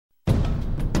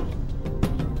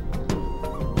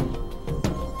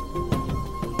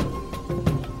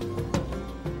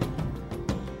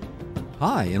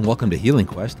Hi, and welcome to Healing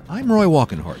Quest. I'm Roy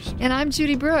Walkenhorst. And I'm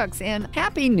Judy Brooks, and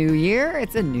Happy New Year.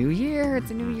 It's a new year. It's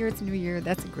a new year. It's a new year.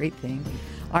 That's a great thing.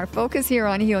 Our focus here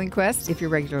on Healing Quest, if you're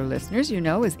regular listeners, you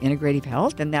know, is integrative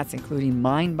health, and that's including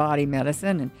mind-body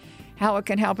medicine and how it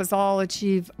can help us all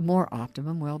achieve more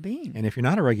optimum well-being. And if you're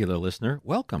not a regular listener,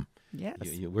 welcome. Yes.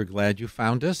 We're glad you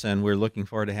found us, and we're looking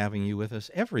forward to having you with us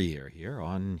every year here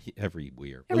on every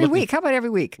year. Every week. How about every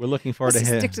week? We're looking forward Let's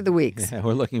to stick to the weeks. Yeah,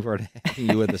 we're looking forward to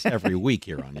having you with us every week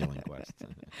here on Healing Quest.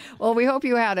 Well, we hope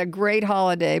you had a great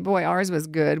holiday. Boy, ours was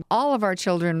good. All of our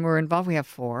children were involved. We have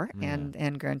four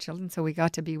and grandchildren, so we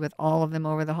got to be with all of them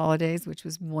over the holidays, which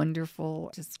was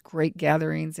wonderful. Just great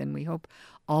gatherings, and we hope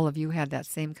all of you had that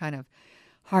same kind of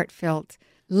heartfelt,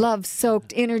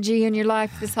 love-soaked energy in your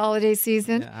life this holiday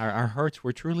season. Yeah, our hearts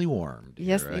were truly warmed.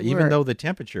 Yes, they even were. though the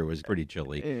temperature was pretty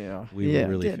chilly. We were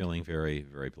really did. feeling very,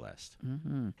 very blessed.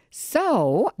 Mm-hmm.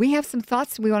 So we have some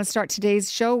thoughts we want to start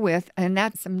today's show with, and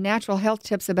that's some natural health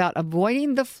tips about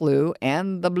avoiding the flu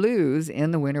and the blues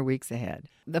in the winter weeks ahead.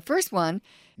 The first one,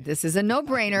 this is a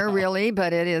no-brainer really, but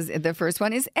the first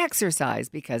one is exercise,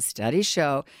 because studies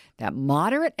show that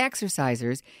moderate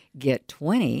exercisers get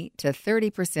 20 to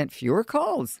 30% fewer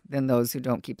colds than those who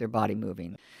don't keep their body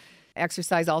moving.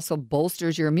 Exercise also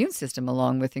bolsters your immune system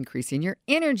along with increasing your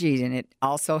energy, and it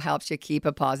also helps you keep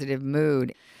a positive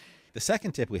mood. The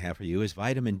second tip we have for you is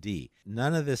vitamin D.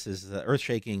 None of this is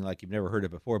earth-shaking like you've never heard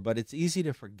of before, but it's easy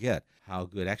to forget how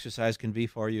good exercise can be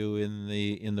for you in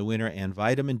the winter, and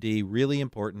vitamin D, really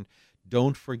important.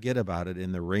 Don't forget about it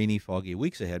in the rainy, foggy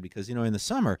weeks ahead, because, in the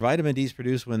summer, vitamin D is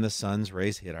produced when the sun's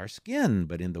rays hit our skin,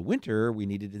 but in the winter, we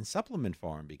need it in supplement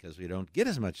form because we don't get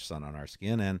as much sun on our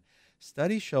skin, and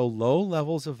studies show low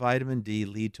levels of vitamin D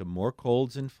lead to more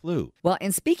colds and flu. Well,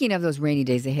 and speaking of those rainy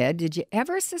days ahead, did you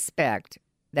ever suspect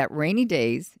that rainy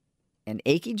days and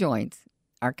achy joints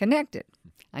are connected?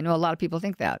 I know a lot of people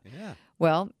think that. Yeah.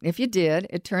 Well, if you did,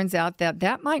 it turns out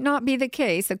that might not be the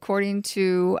case, according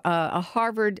to a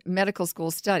Harvard Medical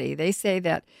School study. They say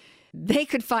that they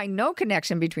could find no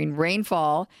connection between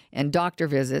rainfall and doctor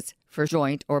visits for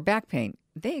joint or back pain.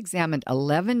 They examined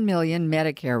 11 million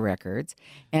Medicare records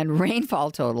and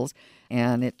rainfall totals,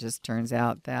 and it just turns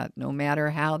out that no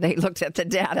matter how they looked at the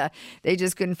data, they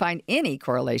just couldn't find any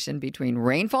correlation between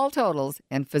rainfall totals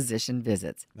and physician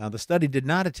visits. Now, the study did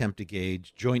not attempt to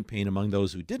gauge joint pain among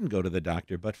those who didn't go to the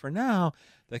doctor, but for now,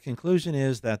 the conclusion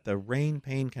is that the rain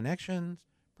pain connections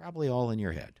probably all in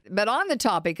your head. But on the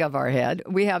topic of our head,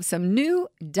 we have some new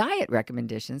diet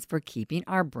recommendations for keeping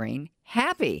our brain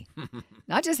happy.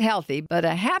 Not just healthy, but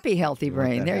a happy, healthy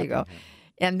brain. There you go.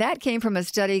 And that came from a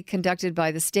study conducted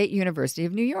by the State University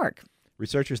of New York.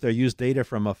 Researchers there used data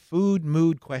from a food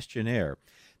mood questionnaire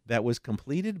that was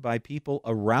completed by people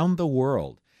around the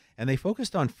world, and they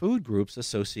focused on food groups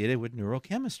associated with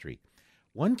neurochemistry.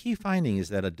 One key finding is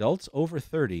that adults over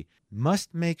 30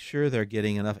 must make sure they're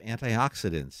getting enough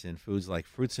antioxidants in foods like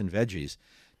fruits and veggies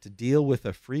to deal with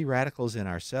the free radicals in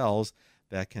our cells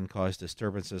that can cause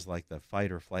disturbances like the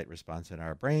fight or flight response in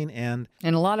our brain and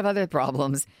a lot of other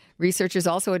problems. Researchers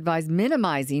also advise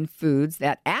minimizing foods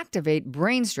that activate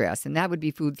brain stress, and that would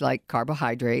be foods like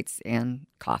carbohydrates and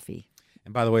coffee.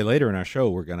 And by the way, later in our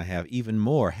show, we're going to have even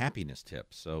more happiness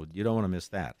tips, so you don't want to miss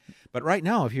that. But right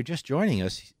now, if you're just joining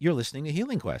us, you're listening to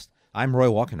Healing Quest. I'm Roy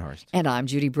Walkenhorst. And I'm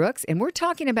Judy Brooks, and we're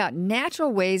talking about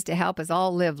natural ways to help us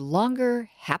all live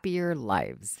longer, happier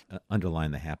lives.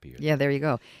 Underline the happier. Yeah, there you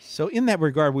go. So in that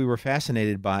regard, we were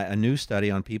fascinated by a new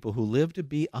study on people who live to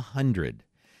be 100.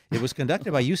 It was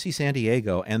conducted by UC San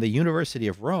Diego and the University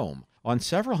of Rome on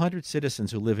several hundred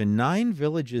citizens who live in 9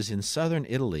 villages in southern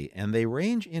Italy, and they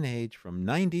range in age from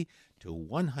 90 to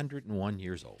 101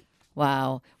 years old.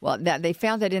 Wow. Well, they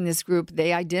found that in this group,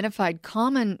 they identified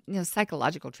common,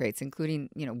 psychological traits, including,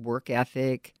 work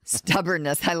ethic,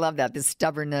 stubbornness. I love that, this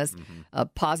stubbornness, a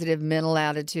positive mental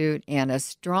attitude, and a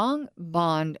strong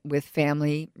bond with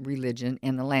family, religion,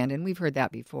 and the land. And we've heard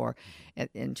that before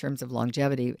in terms of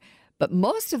longevity. But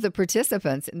most of the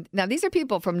participants, now these are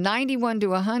people from 91 to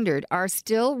 100, are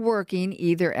still working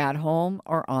either at home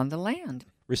or on the land.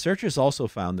 Researchers also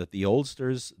found that the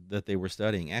oldsters that they were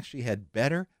studying actually had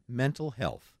better mental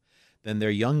health than their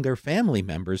younger family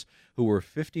members who were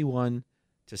 51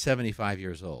 to 75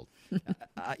 years old.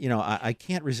 I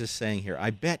can't resist saying here,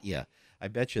 I bet you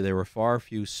there were far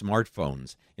few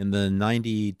smartphones in the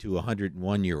 90 to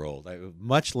 101-year-old.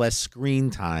 Much less screen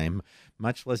time,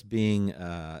 much less being,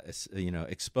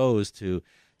 exposed to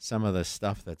some of the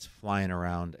stuff that's flying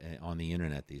around on the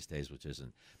internet these days, which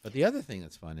isn't. But the other thing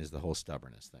that's fun is the whole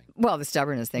stubbornness thing. Well, the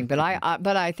stubbornness thing, but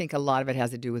I think a lot of it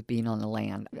has to do with being on the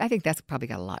land. I think that's probably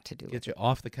got a lot to do with it. Get you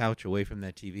off the couch, away from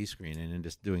that TV screen, and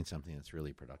into doing something that's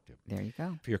really productive. There you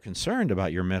go. If you're concerned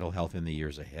about your mental health in the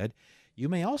years ahead, you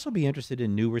may also be interested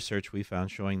in new research we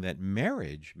found showing that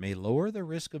marriage may lower the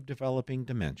risk of developing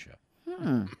dementia.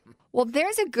 Well,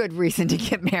 there's a good reason to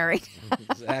get married.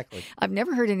 Exactly. I've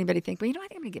never heard anybody think, well, I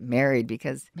think I'm going to get married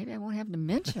because maybe I won't have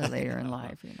dementia later in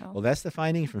life, Well, that's the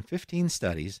finding from 15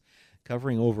 studies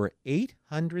covering over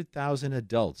 800,000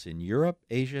 adults in Europe,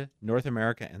 Asia, North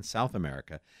America, and South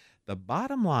America. The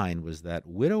bottom line was that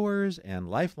widowers and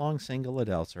lifelong single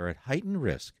adults are at heightened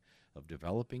risk of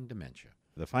developing dementia.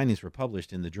 The findings were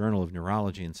published in the Journal of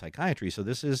Neurology and Psychiatry, so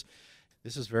this is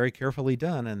very carefully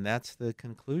done, and that's the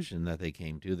conclusion that they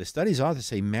came to. The study's authors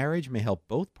say marriage may help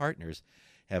both partners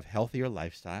have healthier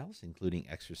lifestyles, including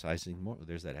exercising more.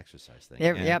 There's that exercise thing.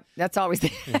 Yep, that's always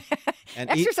and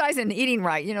exercise and eating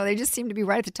right. They just seem to be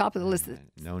right at the top of the list.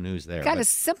 No news there. Kind of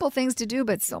simple things to do,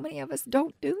 but so many of us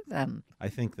don't do them. I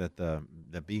think that the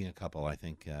being a couple,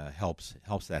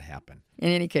 helps that happen. In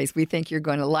any case, we think you're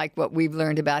going to like what we've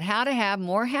learned about how to have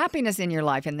more happiness in your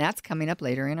life, and that's coming up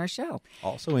later in our show.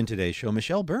 Also in today's show,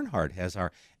 Michelle Bernhardt has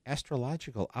our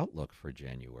astrological outlook for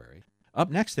January. Up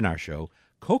next in our show,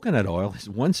 coconut oil is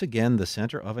once again the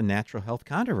center of a natural health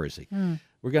controversy.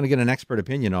 We're going to get an expert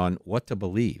opinion on what to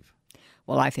believe.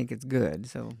 Well, I think it's good,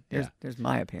 so there's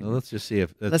my opinion. Well, let's just see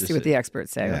if let's see what the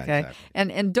experts say, yeah, okay?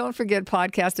 Exactly. And don't forget,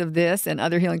 podcasts of this and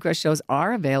other Healing Quest shows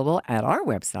are available at our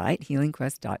website,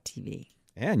 healingquest.tv.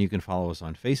 And you can follow us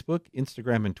on Facebook,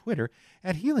 Instagram, and Twitter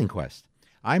at Healing Quest.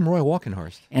 I'm Roy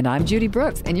Walkenhorst. And I'm Judy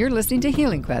Brooks, and you're listening to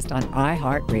Healing Quest on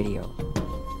iHeartRadio.